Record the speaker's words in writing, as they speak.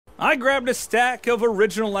I grabbed a stack of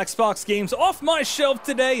original Xbox games off my shelf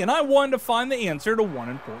today, and I wanted to find the answer to one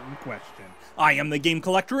important question. I am the Game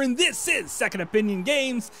Collector, and this is Second Opinion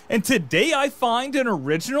Games, and today I find an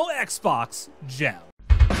original Xbox gem.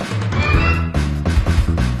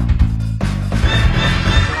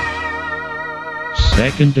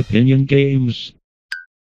 Second Opinion Games.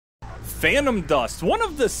 Phantom Dust, one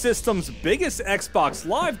of the system's biggest Xbox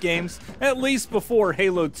Live games, at least before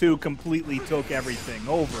Halo 2 completely took everything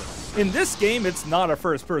over. In this game, it's not a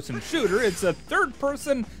first-person shooter, it's a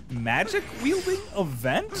third-person magic-wielding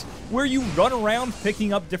event where you run around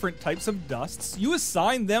picking up different types of dusts, you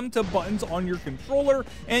assign them to buttons on your controller,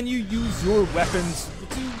 and you use your weapons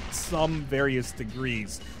to some various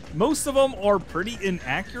degrees. Most of them are pretty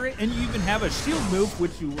inaccurate, and you even have a shield move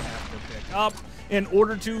which you have to pick up in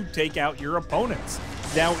order to take out your opponents.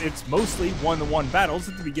 Now, it's mostly one-to-one battles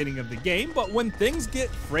at the beginning of the game, but when things get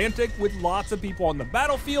frantic with lots of people on the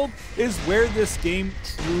battlefield is where this game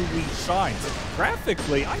truly shines.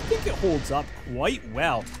 Graphically, I think it holds up quite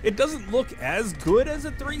well. It doesn't look as good as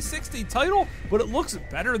a 360 title, but it looks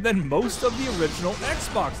better than most of the original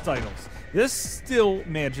Xbox titles. This still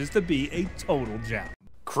manages to be a total gem.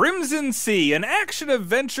 Crimson Sea, an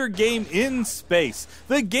action-adventure game in space.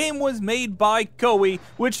 The game was made by Koei,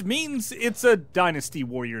 which means it's a Dynasty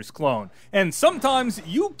Warriors clone. And sometimes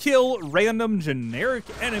you kill random generic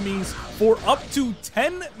enemies for up to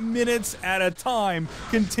 10 minutes at a time,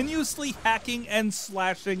 continuously hacking and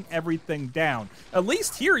slashing everything down. At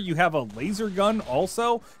least here you have a laser gun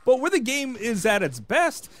also, but where the game is at its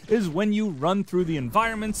best is when you run through the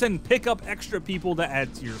environments and pick up extra people to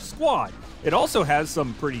add to your squad. It also has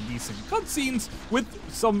some pretty decent cutscenes with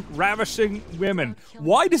some ravishing women.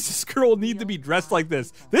 Why does this girl need to be dressed like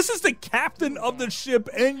this? This is the captain of the ship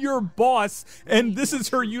and your boss, and this is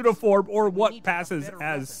her uniform or what passes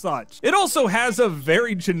as such. It also has a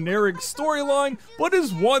very generic storyline, but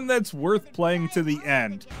is one that's worth playing to the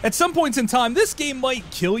end. At some points in time, this game might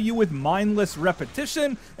kill you with mindless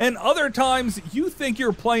repetition, and other times you think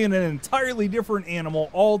you're playing an entirely different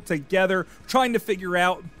animal altogether, trying to figure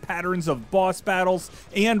out patterns of boss battles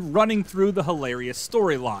and running through the hilarious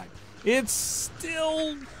storyline. It's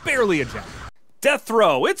still barely a gem. Death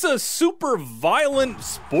Row, it's a super violent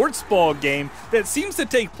sports ball game that seems to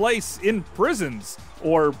take place in prisons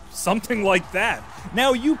or something like that.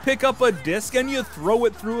 Now you pick up a disc and you throw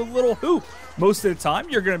it through a little hoop. Most of the time,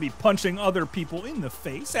 you're going to be punching other people in the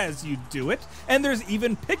face as you do it, and there's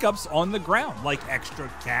even pickups on the ground, like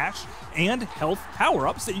extra cash and health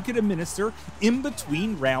power-ups that you can administer in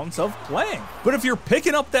between rounds of playing. But if you're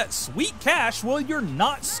picking up that sweet cash, well, you're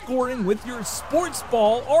not scoring with your sports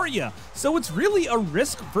ball, are you? So it's really a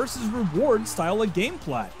risk versus reward style of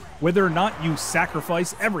gameplay. Whether or not you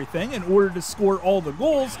sacrifice everything in order to score all the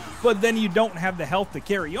goals, but then you don't have the health to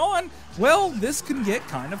carry on, well, this can get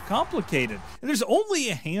kind of complicated. And there's only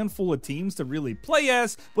a handful of teams to really play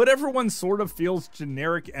as, but everyone sort of feels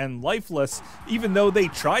generic and lifeless. Even though they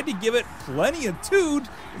tried to give it plenty of tood,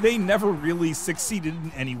 they never really succeeded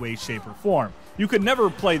in any way, shape, or form. You could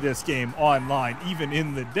never play this game online, even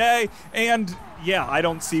in the day, and yeah, I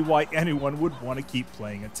don't see why anyone would want to keep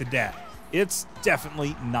playing it today. It's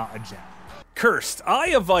definitely not a gem. Cursed,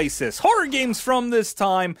 Eye of Isis. Horror games from this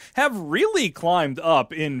time have really climbed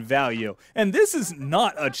up in value, and this is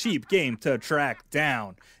not a cheap game to track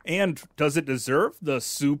down. And does it deserve the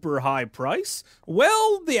super high price?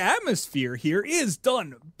 Well, the atmosphere here is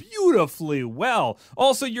done beautifully well.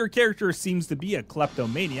 Also, your character seems to be a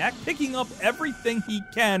kleptomaniac, picking up everything he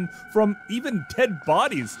can from even dead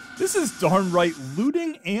bodies. This is darn right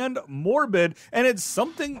looting and morbid, and it's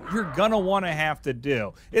something you're gonna want to have to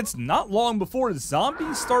do. It's not long before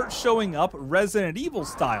zombies start showing up Resident Evil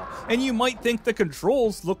style, and you might think the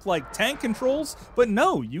controls look like tank controls, but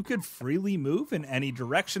no, you could freely move in any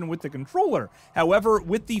direction with the controller. However,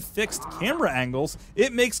 with the fixed camera angles,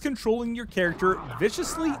 it makes controlling your character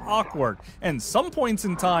viciously awkward. And some points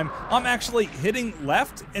in time, I'm actually hitting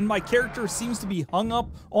left and my character seems to be hung up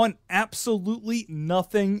on absolutely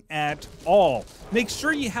nothing at all. Make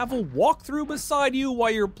sure you have a walkthrough beside you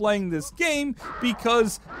while you're playing this game,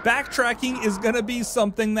 because backtracking is going to be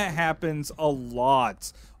something that happens a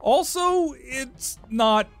lot. Also, it's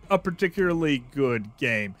not a particularly good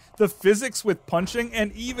game. The physics with punching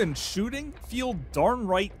and even shooting feel darn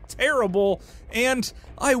right terrible, and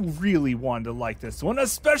I really wanted to like this one,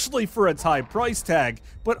 especially for its high price tag,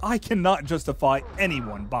 but I cannot justify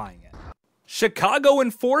anyone buying it. Chicago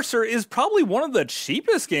Enforcer is probably one of the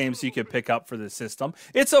cheapest games you could pick up for the system.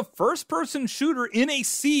 It's a first-person shooter in a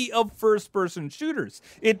sea of first-person shooters.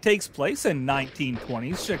 It takes place in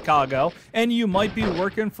 1920s Chicago, and you might be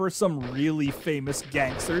working for some really famous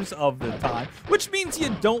gangsters of the time, which means you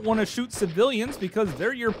don't want to shoot civilians because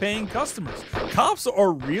they're your paying customers. Cops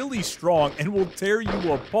are really strong and will tear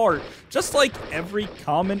you apart, just like every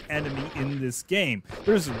common enemy in this game.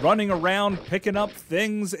 There's running around, picking up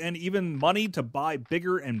things, and even money to buy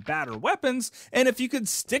bigger and badder weapons, and if you could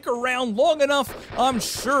stick around long enough, I'm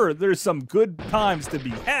sure there's some good times to be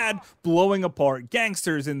had blowing apart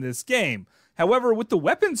gangsters in this game. However, with the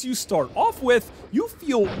weapons you start off with, you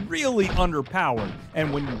feel really underpowered,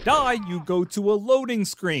 and when you die, you go to a loading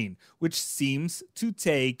screen, which seems to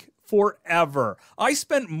take forever. I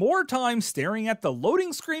spent more time staring at the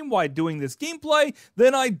loading screen while doing this gameplay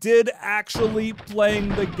than I did actually playing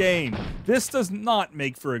the game. This does not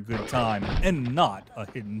make for a good time, and not a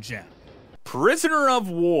hidden gem. Prisoner of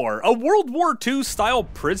War, a World War II style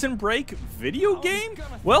Prison Break video game?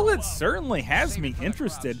 Well, it certainly has me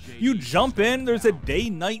interested. You jump in, there's a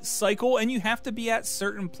day-night cycle, and you have to be at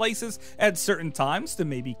certain places at certain times to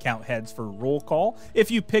maybe count heads for roll call.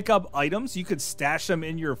 If you pick up items, you could stash them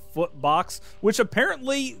in your foot box, which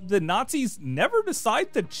apparently the Nazis never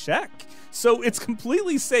decide to check. So it's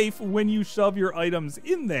completely safe when you shove your items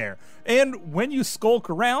in there. And when you skulk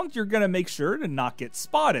around, you're gonna make sure to not get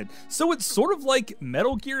spotted. So it's sort of like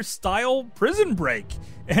Metal Gear style Prison Break.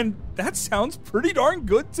 And that sounds pretty darn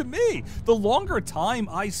good to me. The longer time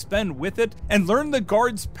I spend with it and learn the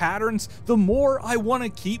guards' patterns, the more I want to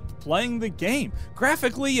keep playing the game.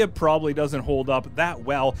 Graphically, it probably doesn't hold up that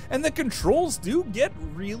well, and the controls do get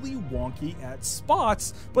really wonky at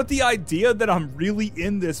spots, but the idea that I'm really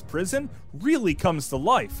in this prison really comes to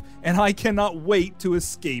life, and I cannot wait to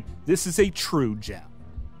escape. This is a true gem.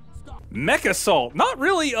 Mech Assault, not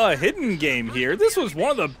really a hidden game here. This was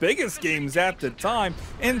one of the biggest games at the time,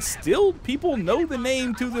 and still people know the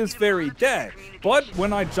name to this very day. But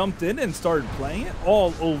when I jumped in and started playing it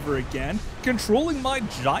all over again, controlling my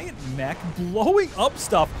giant mech, blowing up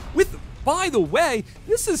stuff with, by the way,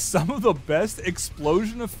 this is some of the best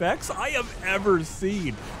explosion effects I have ever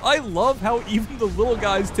seen. I love how even the little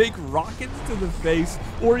guys take rockets to the face,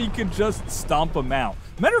 or you can just stomp them out.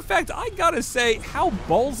 Matter of fact, I gotta say how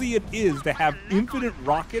ballsy it is to have infinite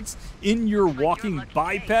rockets in your walking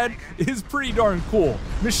biped is pretty darn cool.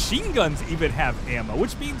 Machine guns even have ammo,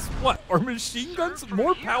 which means what? Are machine guns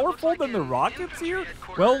more powerful than the rockets here?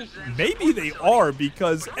 Well, maybe they are,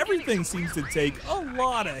 because everything seems to take a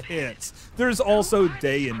lot of hits. There's also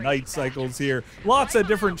day and night cycles here, lots of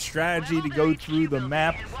different strategy to go through the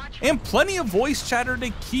map, and plenty of voice chatter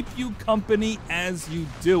to keep you company as you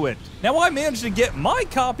do it. Now, I managed to get my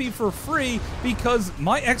copy for free because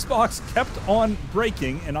my Xbox kept on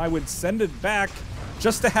breaking, and I would send it back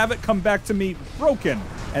just to have it come back to me broken,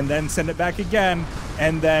 and then send it back again,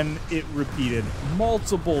 and then it repeated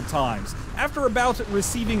multiple times. After about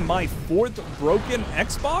receiving my 4th broken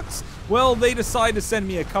Xbox, well, they decided to send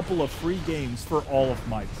me a couple of free games for all of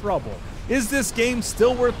my trouble. Is this game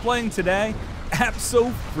still worth playing today?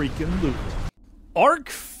 Abso-freaking-lutely. Arc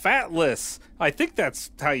Fatless. I think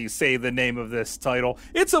that's how you say the name of this title.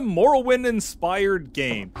 It's a Morrowind-inspired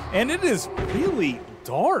game, and it is really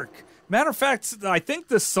dark. Matter of fact, I think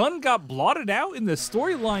the sun got blotted out in the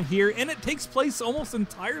storyline here, and it takes place almost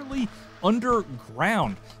entirely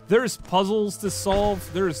underground. There's puzzles to solve,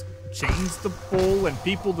 there's chains to pull and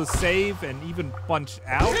people to save and even punch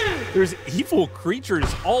out. There's evil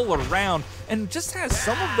creatures all around, and just has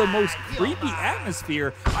some of the most creepy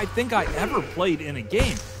atmosphere I think I ever played in a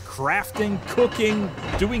game. Crafting, cooking,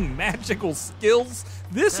 doing magical skills.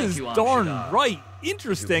 This is darn right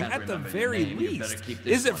interesting at the very least.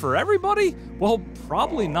 Is it for everybody? Well,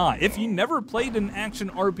 probably not. If you never played an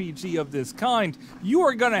action RPG of this kind, you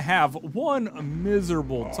are gonna have one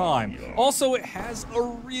miserable time. Also, it has a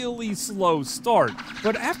really slow start,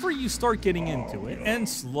 but after you start getting into it and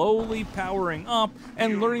slowly powering up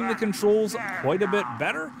and learning the controls quite a bit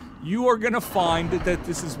better, you are gonna find that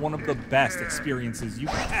this is one of the best experiences you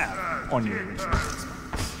can have on your original Xbox.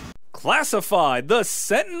 Classified, the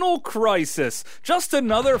Sentinel Crisis, just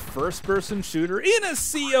another first-person shooter in a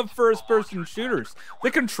sea of first-person shooters. The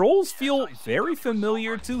controls feel very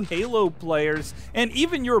familiar to Halo players, and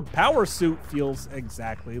even your power suit feels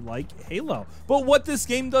exactly like Halo. But what this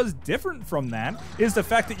game does different from that is the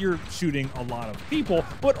fact that you're shooting a lot of people,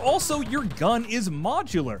 but also your gun is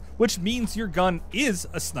modular, which means your gun is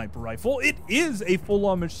a sniper rifle, it is a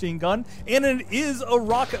full-on machine gun, and it is a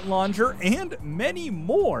rocket launcher, and many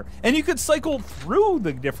more. And and you could cycle through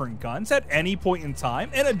the different guns at any point in time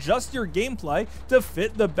and adjust your gameplay to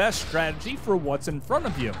fit the best strategy for what's in front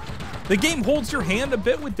of you. The game holds your hand a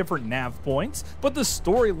bit with different nav points, but the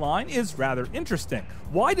storyline is rather interesting.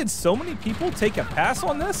 Why did so many people take a pass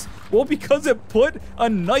on this? Well, because it put a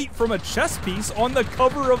knight from a chess piece on the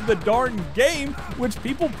cover of the darn game, which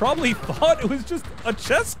people probably thought it was just a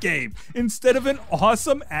chess game instead of an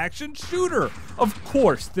awesome action shooter. Of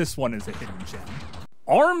course, this one is a hidden gem.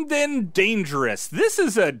 Armed and Dangerous. This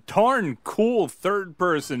is a darn cool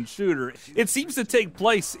third-person shooter. It seems to take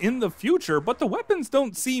place in the future, but the weapons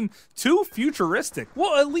don't seem too futuristic.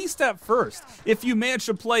 Well, at least at first. If you manage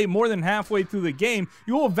to play more than halfway through the game,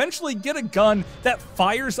 you will eventually get a gun that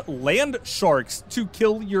fires land sharks to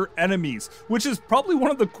kill your enemies, which is probably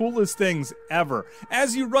one of the coolest things ever.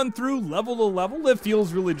 As you run through level to level, it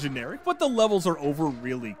feels really generic, but the levels are over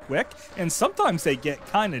really quick, and sometimes they get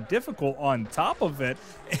kind of difficult on top of it.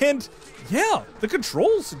 And yeah, the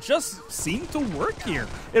controls just seem to work here.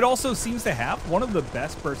 It also seems to have one of the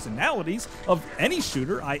best personalities of any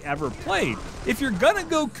shooter I ever played. If you're gonna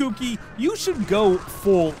go kooky, you should go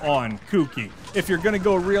full on kooky. If you're gonna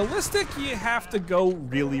go realistic, you have to go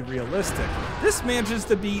really realistic. This manages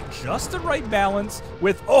to be just the right balance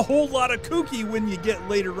with a whole lot of kooky when you get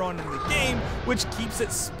later on in the game, which keeps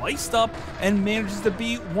it spiced up and manages to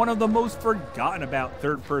be one of the most forgotten about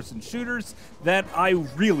third-person shooters that I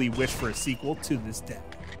really wish for a sequel to this day.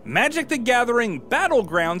 Magic: The Gathering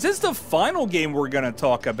Battlegrounds is the final game we're going to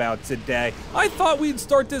talk about today. I thought we'd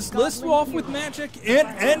start this list off with Magic and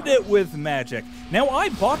end it with Magic. Now, I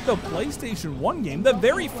bought the PlayStation 1 game the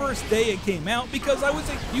very first day it came out because I was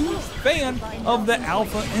a huge fan of the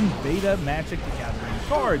alpha and beta Magic: The Gathering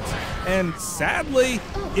cards, and sadly,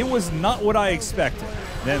 it was not what I expected.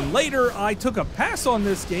 Then later, I took a pass on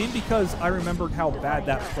this game because I remembered how bad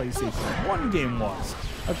that PlayStation 1 game was.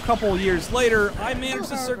 A couple years later, I managed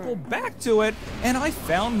to circle back to it, and I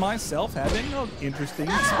found myself having an interesting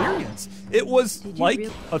experience. It was like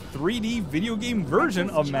a 3D video game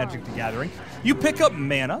version of Magic: The Gathering. You pick up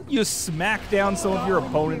mana, you smack down some of your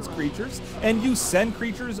opponent's creatures, and you send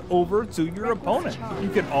creatures over to your opponent. You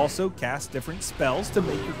can also cast different spells to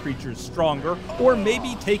make your creatures stronger, or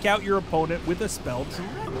maybe take out your opponent with a spell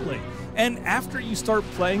directly. And after you start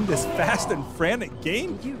playing this fast and frantic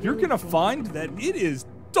game, you're gonna find that it is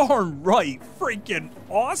darn right freaking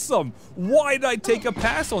awesome. Why did I take a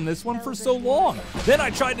pass on this one for so long? Then I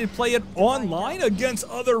tried to play it online against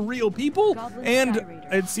other real people, and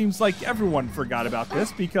it seems like everyone forgot about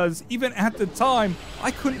this because even at the time,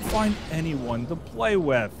 I couldn't find anyone to play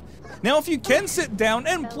with. Now, if you can sit down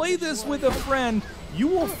and play this with a friend, you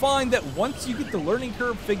will find that once you get the learning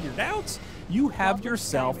curve figured out, you have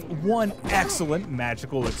yourself one excellent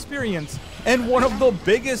magical experience and one of the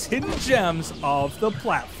biggest hidden gems of the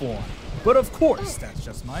platform. But of course, that's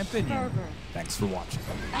just my opinion. Thanks for watching.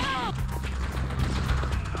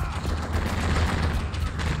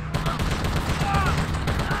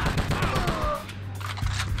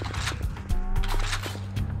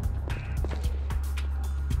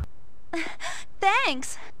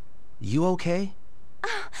 Thanks. You okay?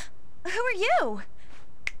 Who are you?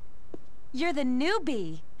 You're the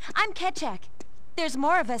newbie. I'm Ketchak. There's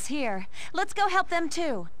more of us here. Let's go help them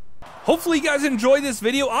too. Hopefully you guys enjoyed this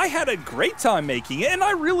video. I had a great time making it, and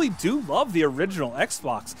I really do love the original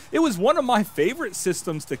Xbox. It was one of my favorite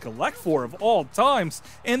systems to collect for of all times,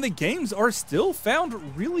 and the games are still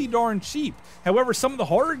found really darn cheap. However, some of the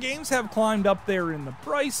horror games have climbed up there in the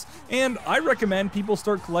price, and I recommend people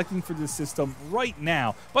start collecting for this system right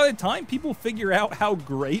now. By the time people figure out how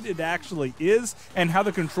great it actually is, and how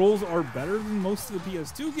the controls are better than most of the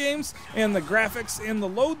PS2 games, and the graphics and the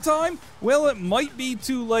load time, well, it might be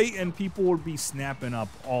too late and people would be snapping up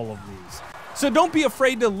all of these. So don't be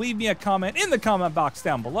afraid to leave me a comment in the comment box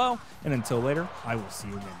down below, and until later, I will see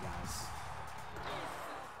you again, guys.